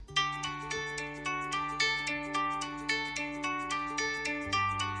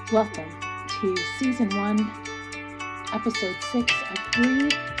Welcome to Season 1, Episode 6 of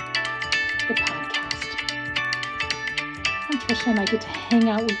Breathe, the podcast. I'm Trisha and I get to hang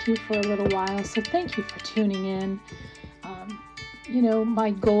out with you for a little while, so thank you for tuning in.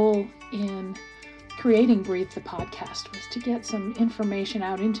 My goal in creating Breathe, the podcast was to get some information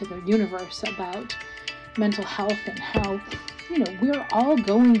out into the universe about mental health and how we're all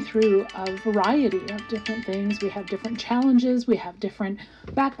going through a variety of different things. We have different challenges, we have different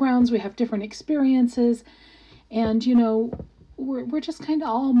backgrounds, we have different experiences, and we're just kind of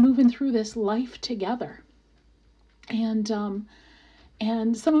all moving through this life together. And some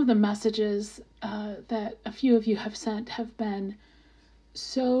of the messages that a few of you have sent have been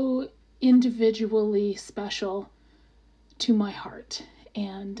so individually special to my heart,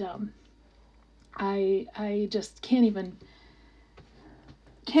 and I just can't even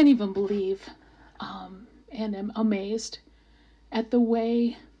believe and am amazed at the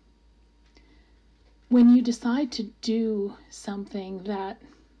way when you decide to do something that,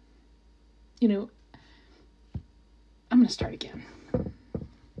 I'm going to start again.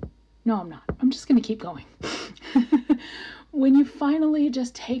 No, I'm not. I'm just going to keep going. When you finally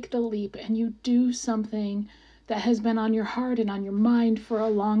just take the leap and you do something that has been on your heart and on your mind for a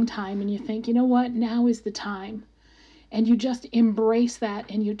long time, and you think, you know what, now is the time. And you just embrace that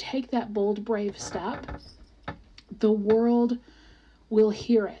and you take that bold, brave step, the world will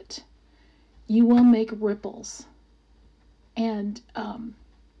hear it. You will make ripples. And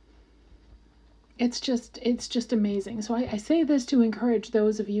it's just amazing. So I say this to encourage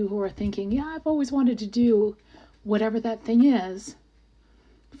those of you who are thinking, yeah, I've always wanted to do whatever that thing is,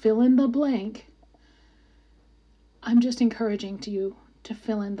 fill in the blank. I'm just encouraging you to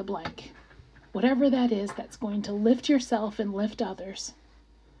fill in the blank. Whatever that is that's going to lift yourself and lift others,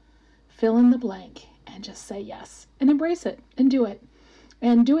 fill in the blank and just say yes and embrace it and do it.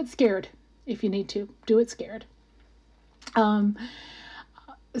 And do it scared if you need to. Do it scared.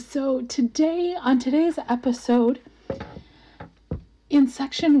 So today, on today's episode, in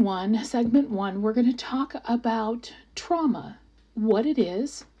segment 1, we're going to talk about trauma, what it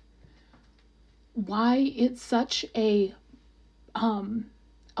is, why it's such a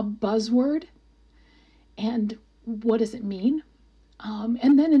buzzword, and what does it mean?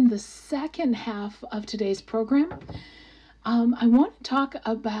 And then in the second half of today's program, I want to talk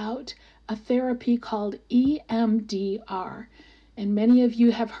about a therapy called EMDR. And many of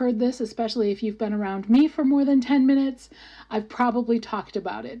you have heard this, especially if you've been around me for more than 10 minutes. I've probably talked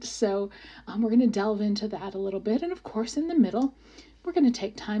about it. So we're going to delve into that a little bit. And of course, in the middle, we're going to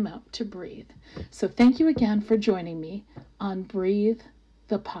take time out to breathe. So thank you again for joining me on Breathe,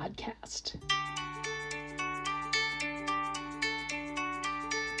 the podcast.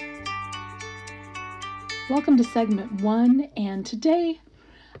 Welcome to segment 1, and today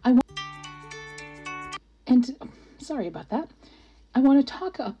I want to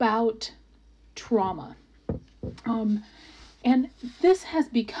talk about trauma. And this has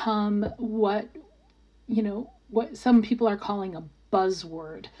become what some people are calling a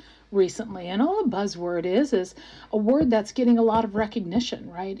buzzword recently. And all a buzzword is a word that's getting a lot of recognition,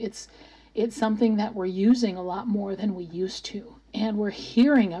 right? It's something that we're using a lot more than we used to. And we're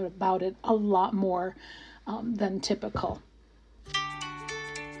hearing about it a lot more than typical.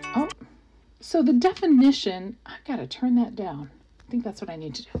 So the definition, I've got to turn that down. I think that's what I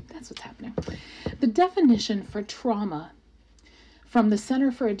need to do. That's what's happening. The definition for trauma from the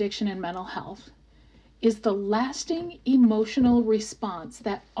Center for Addiction and Mental Health is the lasting emotional response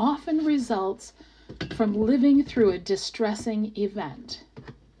that often results from living through a distressing event.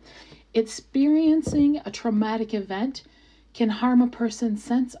 Experiencing a traumatic event can harm a person's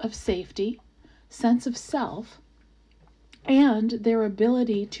sense of safety, sense of self, and their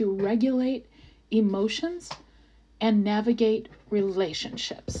ability to regulate emotions and navigate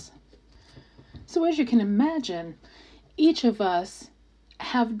relationships. So as you can imagine, each of us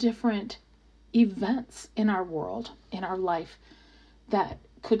have different events in our world, in our life, that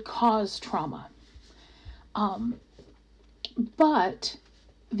could cause trauma. But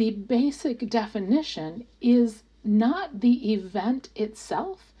the basic definition is not the event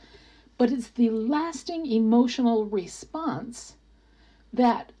itself, but it's the lasting emotional response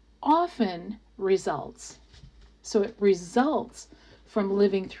that often results. So it results from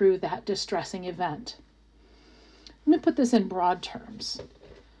living through that distressing event. Let me put this in broad terms.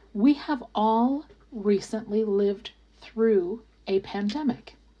 We have all recently lived through a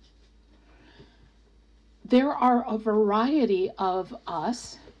pandemic. There are a variety of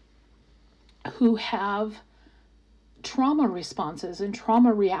us who have trauma responses and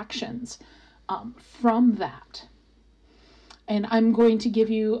trauma reactions from that. And I'm going to give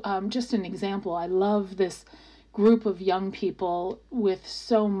you just an example. I love this group of young people with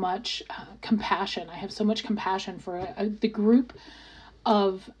so much compassion. I have so much compassion for the group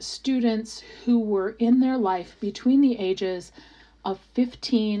of students who were in their life between the ages of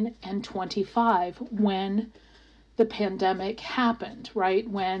 15 and 25 when the pandemic happened, right?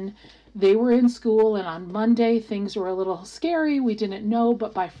 When they were in school, and on Monday things were a little scary. We didn't know,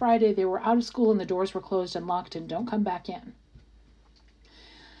 but by Friday they were out of school and the doors were closed and locked and don't come back in.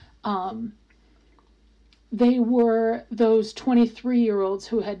 They were those 23-year-olds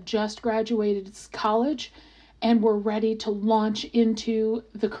who had just graduated college and were ready to launch into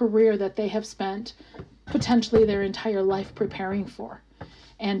the career that they have spent potentially their entire life preparing for.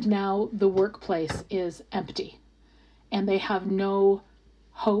 And now the workplace is empty, and they have no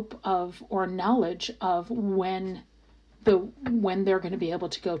hope of or knowledge of when they're going to be able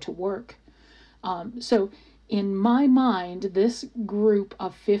to go to work. So in my mind, this group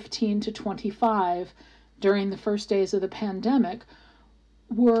of 15 to 25 during the first days of the pandemic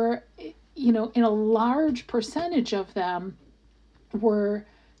were, in a large percentage of them were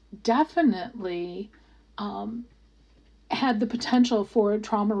definitely had the potential for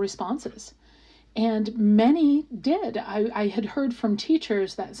trauma responses. And many did. I had heard from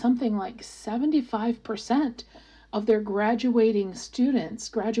teachers that something like 75% of their graduating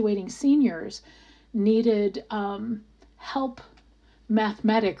seniors, needed help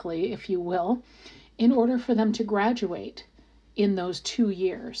mathematically, if you will, in order for them to graduate in those 2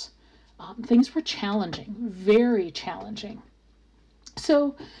 years. Things were challenging, very challenging.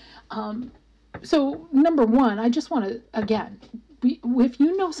 So number one, I just want to, again, if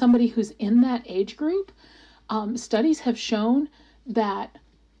you know somebody who's in that age group, studies have shown that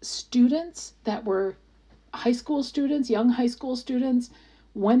students that were high school students, young high school students,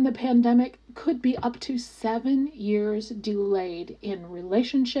 when the pandemic could be up to 7 years delayed in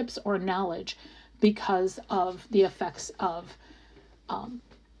relationships or knowledge because of the effects of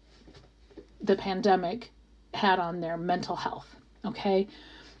the pandemic had on their mental health. Okay,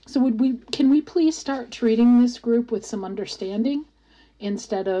 so can we please start treating this group with some understanding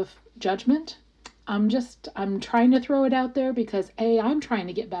instead of judgment? I'm trying to throw it out there because I'm trying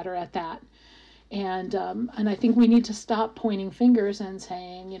to get better at that. And I think we need to stop pointing fingers and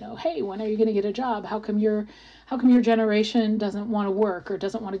saying, hey, when are you going to get a job? How come your generation doesn't want to work or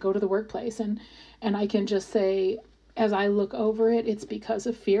doesn't want to go to the workplace? And I can just say, as I look over it, it's because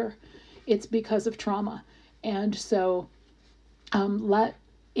of fear. It's because of trauma. And so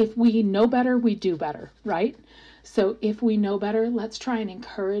if we know better, we do better, right? So if we know better, let's try and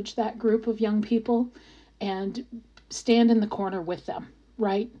encourage that group of young people and stand in the corner with them,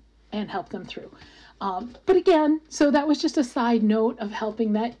 right? And help them through. But again, so that was just a side note of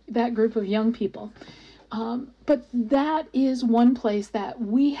helping that group of young people. But that is one place that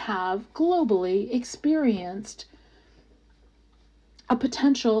we have globally experienced a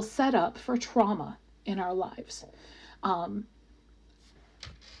potential setup for trauma in our lives.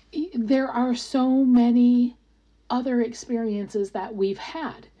 There are so many other experiences that we've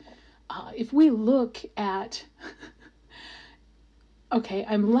had. If we look at okay,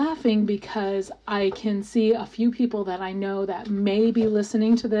 I'm laughing because I can see a few people that I know that may be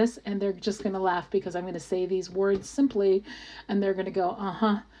listening to this, and they're just going to laugh because I'm going to say these words simply, and they're going to go,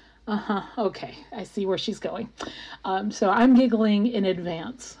 okay, I see where she's going. So I'm giggling in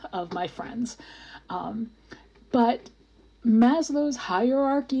advance of my friends. But Maslow's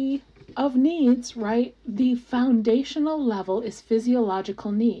hierarchy of needs, right? The foundational level is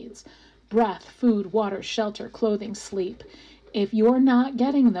physiological needs: breath, food, water, shelter, clothing, sleep. If you're not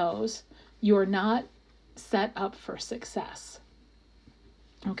getting those, you're not set up for success.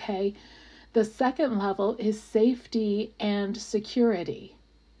 Okay? The second level is safety and security: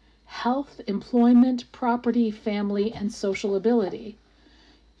 health, employment, property, family, and social ability.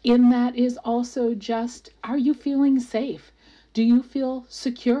 In that is also just, are you feeling safe? Do you feel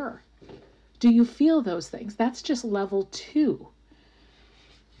secure? Do you feel those things? That's just level 2.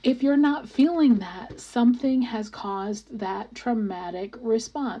 If you're not feeling that, something has caused that traumatic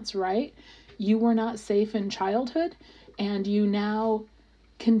response, right? You were not safe in childhood, and you now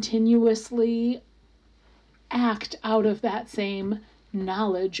continuously act out of that same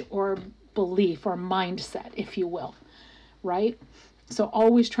knowledge or belief or mindset, if you will, right? So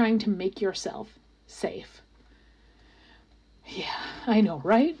always trying to make yourself safe. Yeah, I know,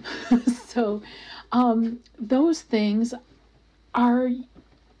 right? So those things are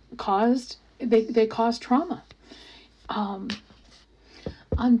they cause trauma. On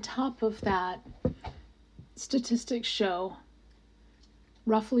top of that, statistics show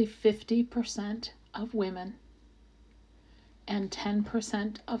roughly 50% of women and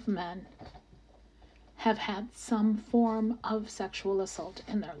 10% of men have had some form of sexual assault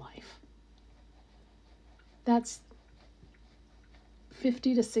in their life. That's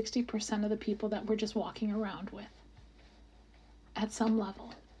 50 to 60% of the people that we're just walking around with at some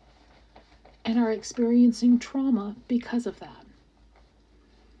level and are experiencing trauma because of that.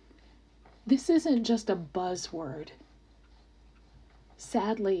 This isn't just a buzzword.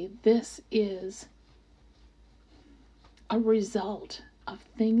 Sadly, this is a result of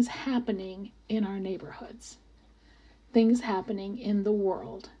things happening in our neighborhoods, things happening in the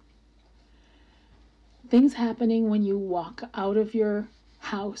world, things happening when you walk out of your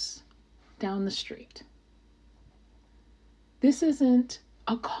house down the street. This isn't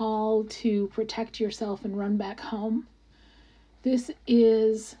a call to protect yourself and run back home. This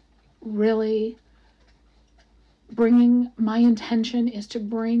is really my intention is to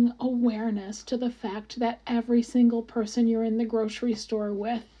bring awareness to the fact that every single person you're in the grocery store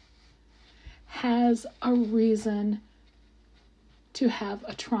with has a reason to have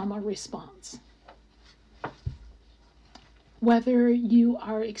a trauma response. Whether you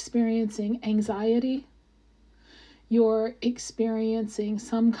are experiencing anxiety, you're experiencing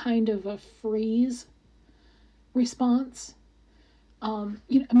some kind of a freeze response.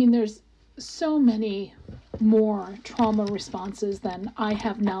 There's so many more trauma responses than I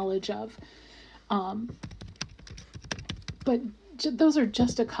have knowledge of. But those are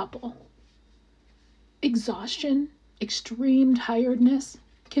just a couple. Exhaustion, extreme tiredness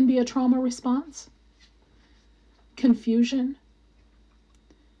can be a trauma response. Confusion.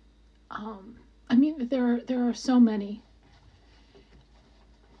 There are so many.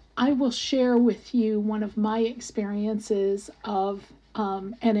 I will share with you one of my experiences of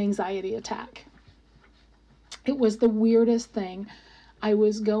an anxiety attack. It was the weirdest thing. I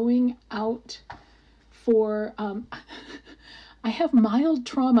was going out for, I have mild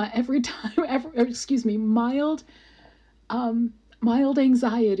trauma mild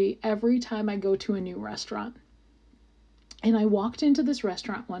anxiety every time I go to a new restaurant. And I walked into this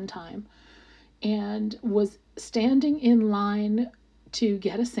restaurant one time and was standing in line to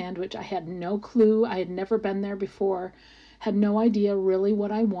get a sandwich. I had no clue. I had never been there before, had no idea really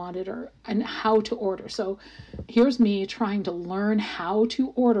what I wanted and how to order. So here's me trying to learn how to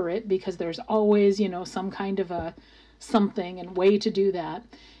order it, because there's always, some kind of a something and way to do that.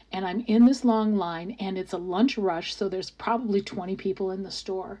 And I'm in this long line, and it's a lunch rush, so there's probably 20 people in the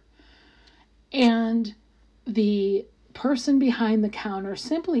store. And the person behind the counter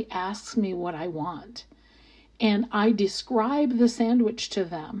simply asks me what I want. And I describe the sandwich to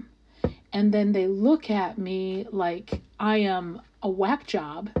them. And then they look at me like I am a whack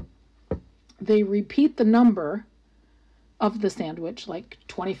job. They repeat the number of the sandwich, like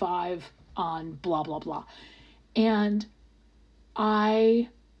 25 on blah, blah, blah. And I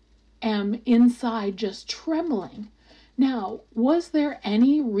am inside just trembling. Now, was there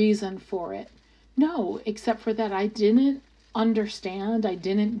any reason for it? No, except for that I didn't understand. I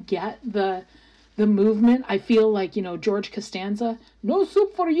didn't get the movement. I feel like, George Costanza, no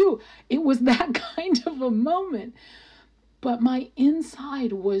soup for you. It was that kind of a moment. But my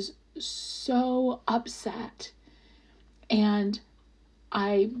inside was so upset. And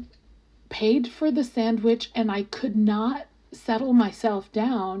I paid for the sandwich and I could not settle myself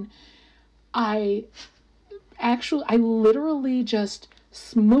down. I literally just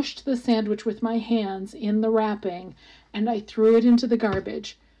smushed the sandwich with my hands in the wrapping and I threw it into the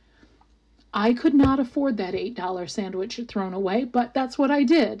garbage. I could not afford that $8 sandwich thrown away, but that's what I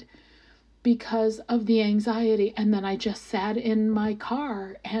did because of the anxiety. And then I just sat in my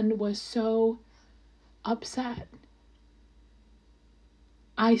car and was so upset.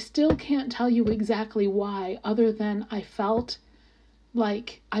 I still can't tell you exactly why, other than I felt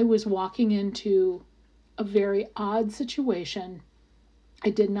like I was walking into a very odd situation.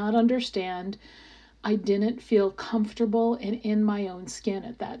 I did not understand. I didn't feel comfortable and in my own skin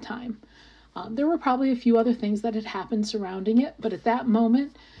at that time. There were probably a few other things that had happened surrounding it, but at that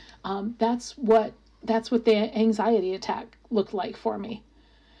moment, that's what the anxiety attack looked like for me.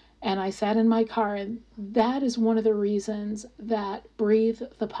 And I sat in my car, and that is one of the reasons that Breathe,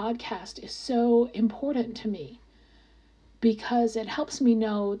 the podcast, is so important to me, because it helps me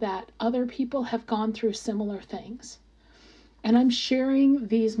know that other people have gone through similar things. And I'm sharing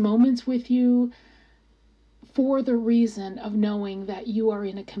these moments with you for the reason of knowing that you are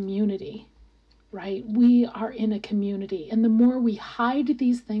in a community, right? We are in a community. And the more we hide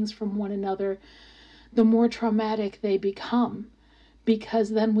these things from one another, the more traumatic they become, because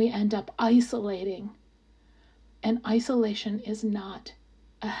then we end up isolating. And isolation is not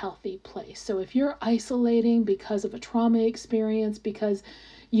a healthy place. So if you're isolating because of a trauma experience, because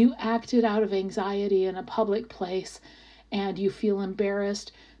you acted out of anxiety in a public place and you feel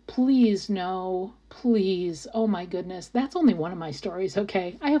embarrassed, please no, please. Oh my goodness. That's only one of my stories.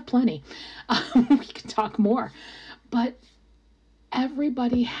 Okay. I have plenty. We can talk more, but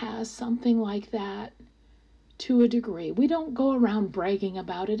everybody has something like that to a degree. We don't go around bragging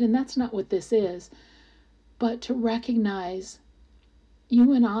about it, and that's not what this is, but to recognize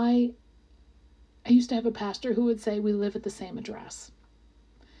you and I used to have a pastor who would say we live at the same address.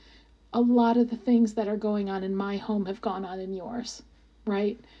 A lot of the things that are going on in my home have gone on in yours,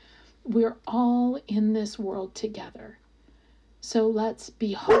 right? We're all in this world together. So let's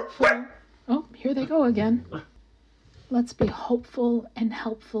be hopeful. Oh, here they go again. Let's be hopeful and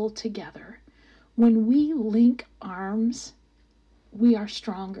helpful together. When we link arms, we are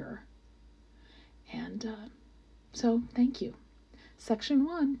stronger. And so thank you. Segment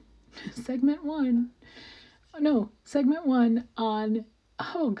one on,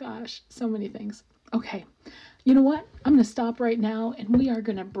 oh gosh, so many things. Okay, you know what? I'm going to stop right now and we are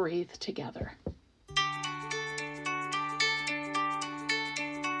going to breathe together.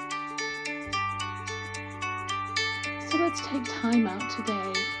 So let's take time out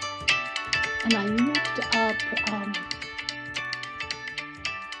today. And I looked up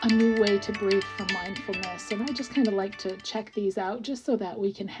a new way to breathe for mindfulness. And I just kind of like to check these out just so that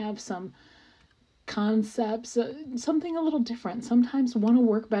we can have some concepts, something a little different. Sometimes one will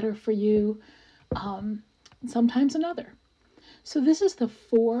work better for you, sometimes another. So this is the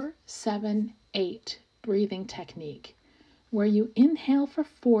 4-7-8 breathing technique, where you inhale for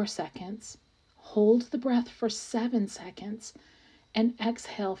 4 seconds, hold the breath for 7 seconds, and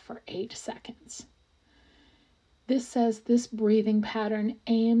exhale for 8 seconds. This says this breathing pattern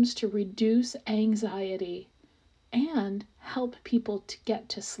aims to reduce anxiety and help people to get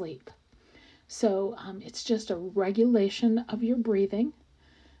to sleep. So it's just a regulation of your breathing,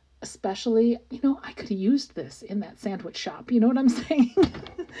 especially, I could have used this in that sandwich shop. You know what I'm saying?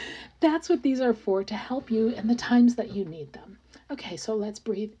 That's what these are for, to help you in the times that you need them. Okay, so let's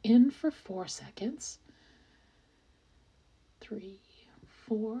breathe in for 4 seconds. 3,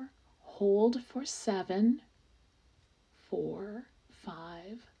 4, hold for 7, 4,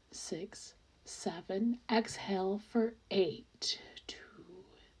 5, 6, 7, exhale for 8, 2,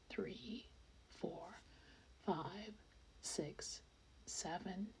 3, 4, 5, 6,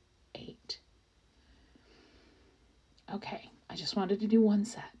 7, 8. Okay, I just wanted to do one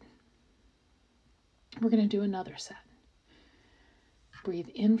set. We're going to do another set. Breathe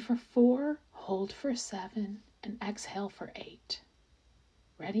in for 4, hold for 7, and exhale for 8.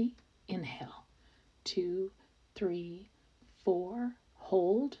 Ready? Inhale. 2, 3, 4.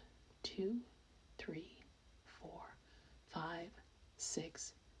 Hold. 2, 3, 4, 5,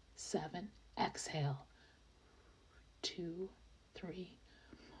 6, 7. Exhale. 2, 3,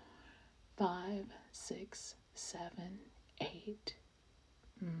 5, 6, 7, 8.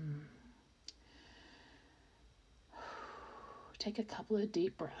 Take a couple of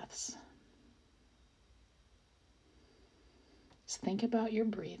deep breaths. Just think about your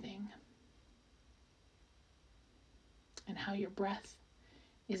breathing and how your breath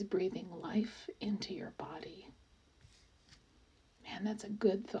is breathing life into your body. Man, that's a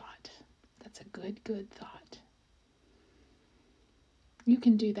good thought. That's a good thought. You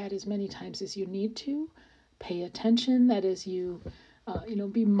can do that as many times as you need to. Pay attention, that is, you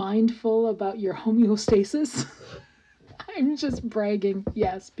be mindful about your homeostasis. I'm just bragging,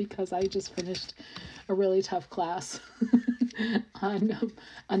 yes, because I just finished a really tough class on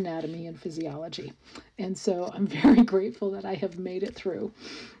anatomy and physiology. And so I'm very grateful that I have made it through.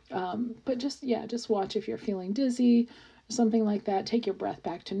 But just watch if you're feeling dizzy or something like that. Take your breath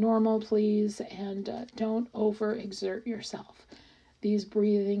back to normal, please, and don't overexert yourself. These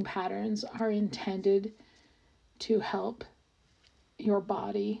breathing patterns are intended to help your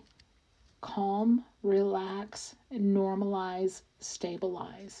body calm, relax, and normalize,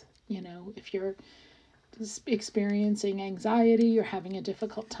 stabilize. If you're experiencing anxiety, you're having a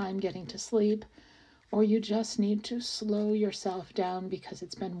difficult time getting to sleep, or you just need to slow yourself down because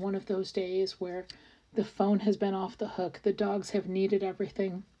it's been one of those days where the phone has been off the hook, the dogs have needed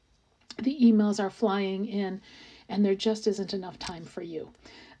everything, the emails are flying in, and there just isn't enough time for you.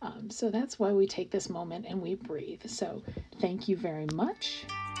 So that's why we take this moment and we breathe. So thank you very much.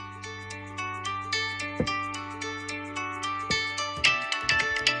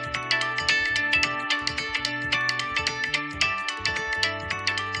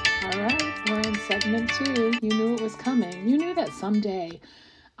 All right, we're in segment 2. You knew it was coming. You knew that someday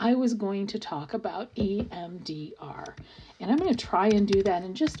I was going to talk about EMDR. And I'm going to try and do that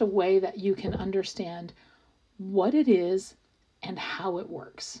in just a way that you can understand what it is and how it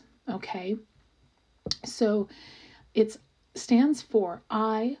works. Okay? So it stands for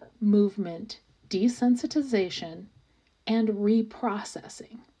eye movement desensitization and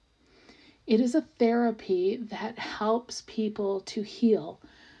reprocessing. It is a therapy that helps people to heal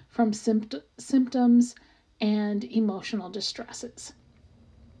from symptoms and emotional distresses,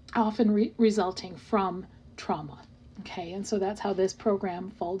 often resulting from trauma. Okay, and so that's how this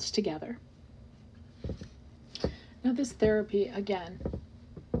program folds together. Now, this therapy, again,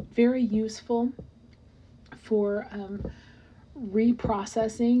 very useful for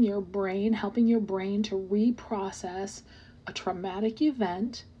reprocessing your brain, helping your brain to reprocess a traumatic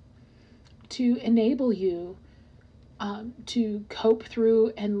event to enable you to cope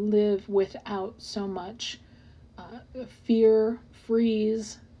through and live without so much fear,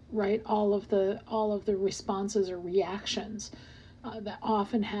 freeze, right? All of the responses or reactions that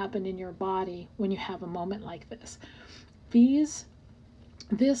often happen in your body when you have a moment like this. This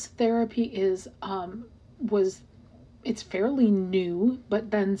therapy it's fairly new, but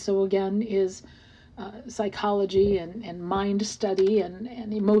then so again is psychology and mind study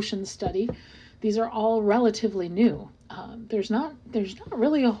and emotion study. These are all relatively new. There's not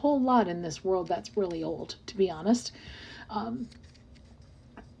really a whole lot in this world that's really old, to be honest.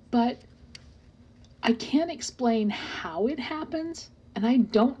 But I can't explain how it happens, and I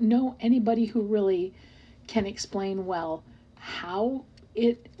don't know anybody who really can explain well how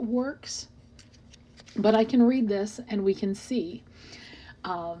it works. But I can read this and we can see.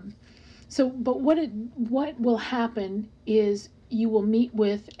 But what will happen is you will meet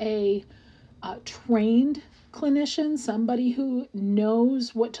with a trained clinician, somebody who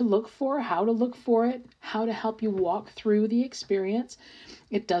knows what to look for, how to look for it, how to help you walk through the experience.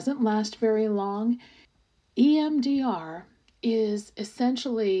 It doesn't last very long. EMDR is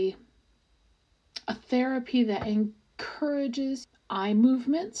essentially a therapy that encourages eye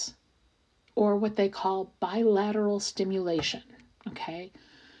movements, or what they call bilateral stimulation. Okay,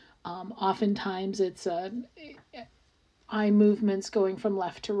 oftentimes it's eye movements going from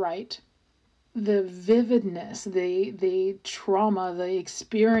left to right. The vividness, the trauma, the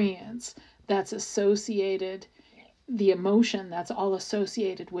experience that's associated, the emotion that's all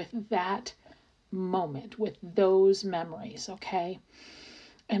associated with that moment, with those memories. Okay,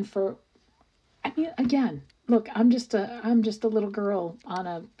 and again, look, I'm just a little girl on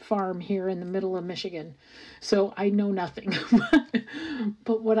a farm here in the middle of Michigan, so I know nothing.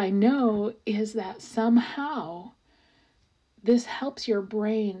 But what I know is that somehow this helps your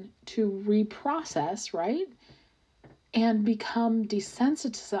brain to reprocess, right? And become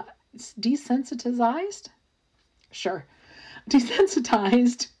desensitized? Sure.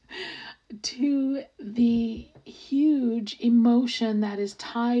 Desensitized to the huge emotion that is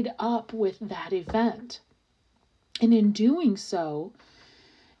tied up with that event. And in doing so,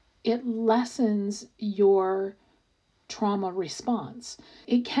 it lessens your trauma response.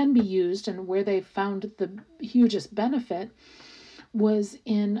 It can be used, and where they found the hugest benefit was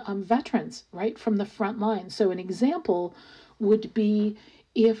in veterans, right, from the front line. So an example would be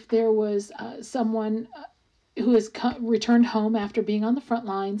if there was someone who has returned home after being on the front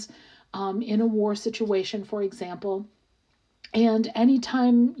lines in a war situation, for example, and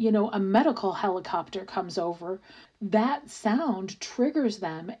anytime, a medical helicopter comes over, that sound triggers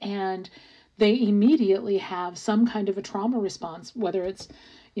them and they immediately have some kind of a trauma response, whether it's,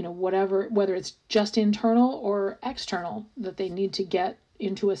 whether it's just internal or external, that they need to get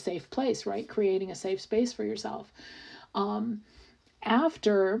into a safe place, right? Creating a safe space for yourself.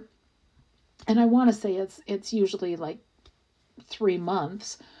 After, and I want to say it's usually like 3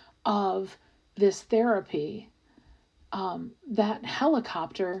 months of this therapy, that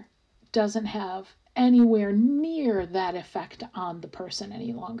helicopter doesn't have anywhere near that effect on the person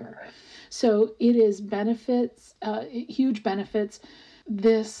any longer. So it is huge benefits.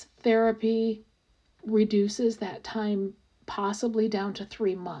 This therapy reduces that time possibly down to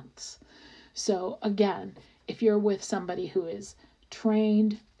 3 months. So again, if you're with somebody who is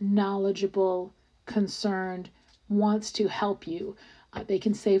trained, knowledgeable, concerned, wants to help you, they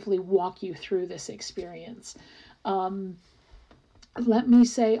can safely walk you through this experience. Let me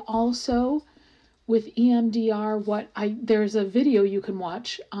say also with EMDR, there's a video you can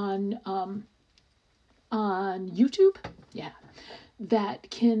watch on YouTube,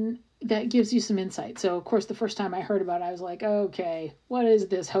 that gives you some insight. So of course, the first time I heard about it, I was like, okay, what is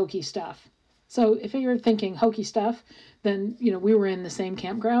this hokey stuff? So if you're thinking hokey stuff, then we were in the same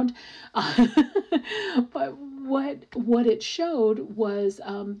campground. But what it showed was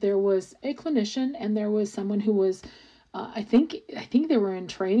there was a clinician and there was someone who was I think they were in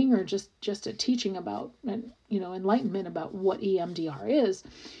training or just a teaching about enlightenment about what EMDR is,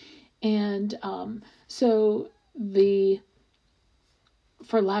 and so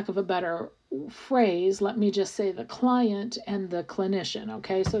for lack of a better phrase, let me just say the client and the clinician.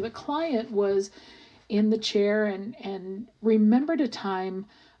 Okay, so the client was in the chair and remembered a time.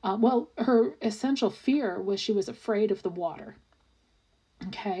 Her essential fear was she was afraid of the water.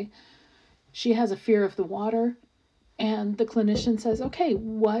 Okay, she has a fear of the water. And the clinician says, okay,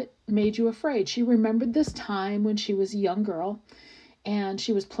 what made you afraid? She remembered this time when she was a young girl and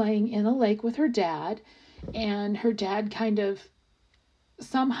she was playing in a lake with her dad, and her dad kind of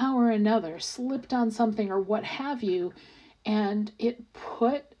somehow or another slipped on something or what have you, and it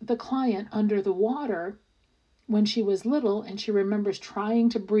put the client under the water when she was little, and she remembers trying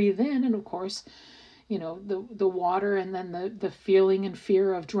to breathe in, and of course, the water and then the feeling and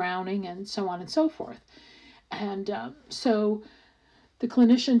fear of drowning and so on and so forth. And so the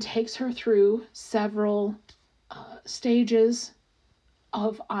clinician takes her through several stages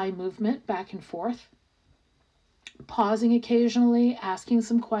of eye movement back and forth, pausing occasionally, asking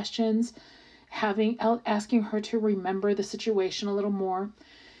some questions, asking her to remember the situation a little more.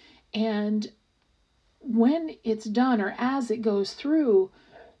 And when it's done, or as it goes through,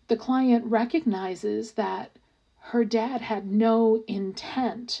 the client recognizes that her dad had no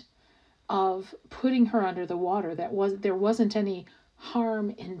intent of putting her under the water. There wasn't any harm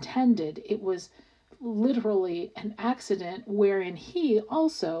intended. It was literally an accident wherein he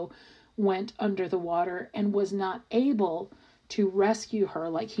also went under the water and was not able to rescue her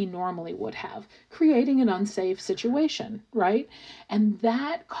like he normally would have, creating an unsafe situation, right? And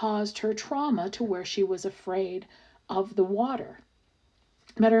that caused her trauma to where she was afraid of the water.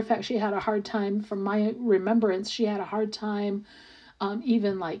 Matter of fact, she had a hard time, from my remembrance, she had a hard time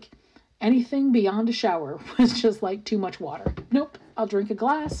even like anything beyond a shower was just like too much water. Nope, I'll drink a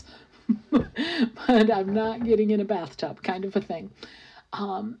glass, but I'm not getting in a bathtub, kind of a thing.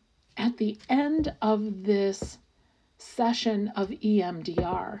 At the end of this session of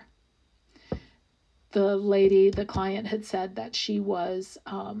EMDR, the client had said that she was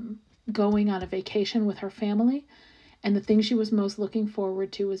going on a vacation with her family, and the thing she was most looking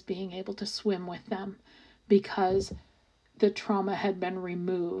forward to was being able to swim with them because the trauma had been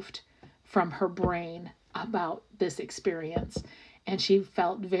removed from her brain about this experience. And she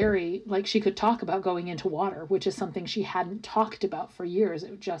felt very like she could talk about going into water, which is something she hadn't talked about for years.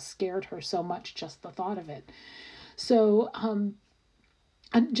 It just scared her so much, just the thought of it. So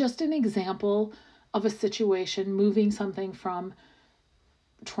just an example of a situation moving something from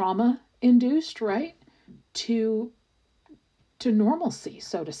trauma induced, right, to normalcy,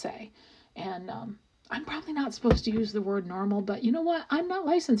 so to say. And I'm probably not supposed to use the word normal, but you know what? I'm not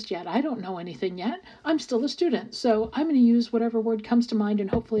licensed yet. I don't know anything yet. I'm still a student. So I'm going to use whatever word comes to mind, and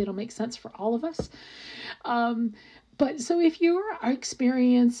hopefully it'll make sense for all of us. But so if you are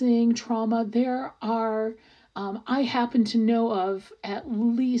experiencing trauma, there are, I happen to know of at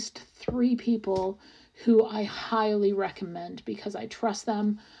least 3 people who I highly recommend because I trust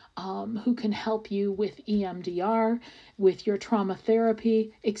them, who can help you with EMDR, with your trauma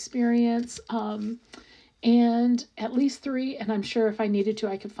therapy experience, and at least 3, and I'm sure if I needed to,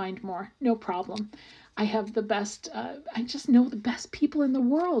 I could find more, no problem. I have the best, I just know the best people in the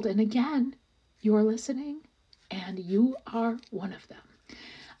world, and again, you're listening, and you are one of them.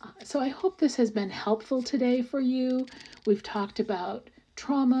 So I hope this has been helpful today for you. We've talked about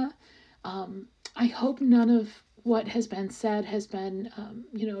trauma. I hope none of what has been said has been,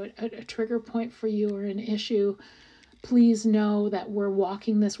 a trigger point for you or an issue. Please know that we're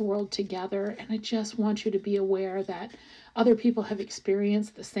walking this world together, and I just want you to be aware that other people have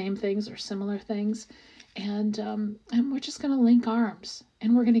experienced the same things or similar things, and we're just going to link arms,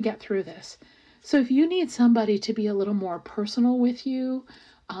 and we're going to get through this. So if you need somebody to be a little more personal with you,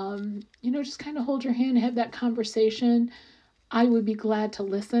 just kind of hold your hand and have that conversation, I would be glad to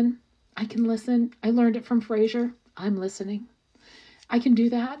listen. I can listen. I learned it from Fraser. I'm listening. I can do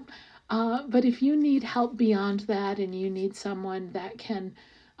that. But if you need help beyond that and you need someone that can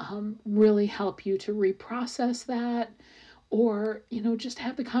really help you to reprocess that, or, just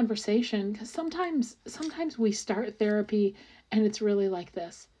have the conversation, because sometimes we start therapy and it's really like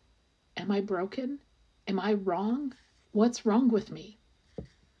this. Am I broken? Am I wrong? What's wrong with me?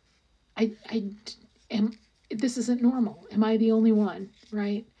 This isn't normal. Am I the only one,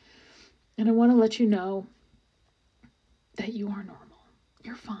 right? And I want to let you know that you are normal.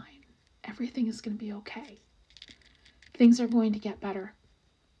 You're fine. Everything is going to be okay. Things are going to get better.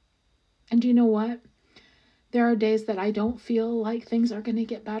 And do you know what? There are days that I don't feel like things are going to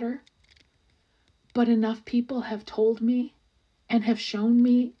get better, but enough people have told me and have shown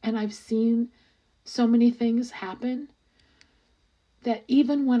me, and I've seen so many things happen, that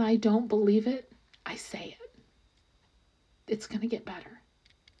even when I don't believe it, I say it. It's going to get better.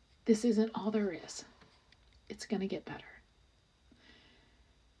 This isn't all there is. It's going to get better.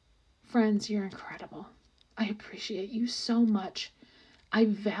 Friends, you're incredible. I appreciate you so much. I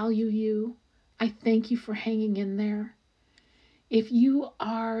value you. I thank you for hanging in there. If you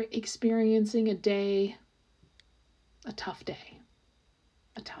are experiencing a tough day,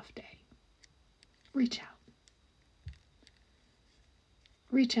 reach out.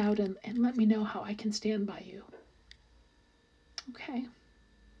 Reach out and let me know how I can stand by you. Okay.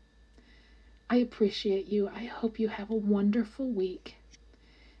 I appreciate you. I hope you have a wonderful week.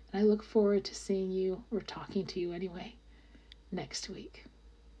 And I look forward to seeing you, or talking to you anyway, next week.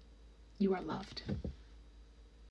 You are loved.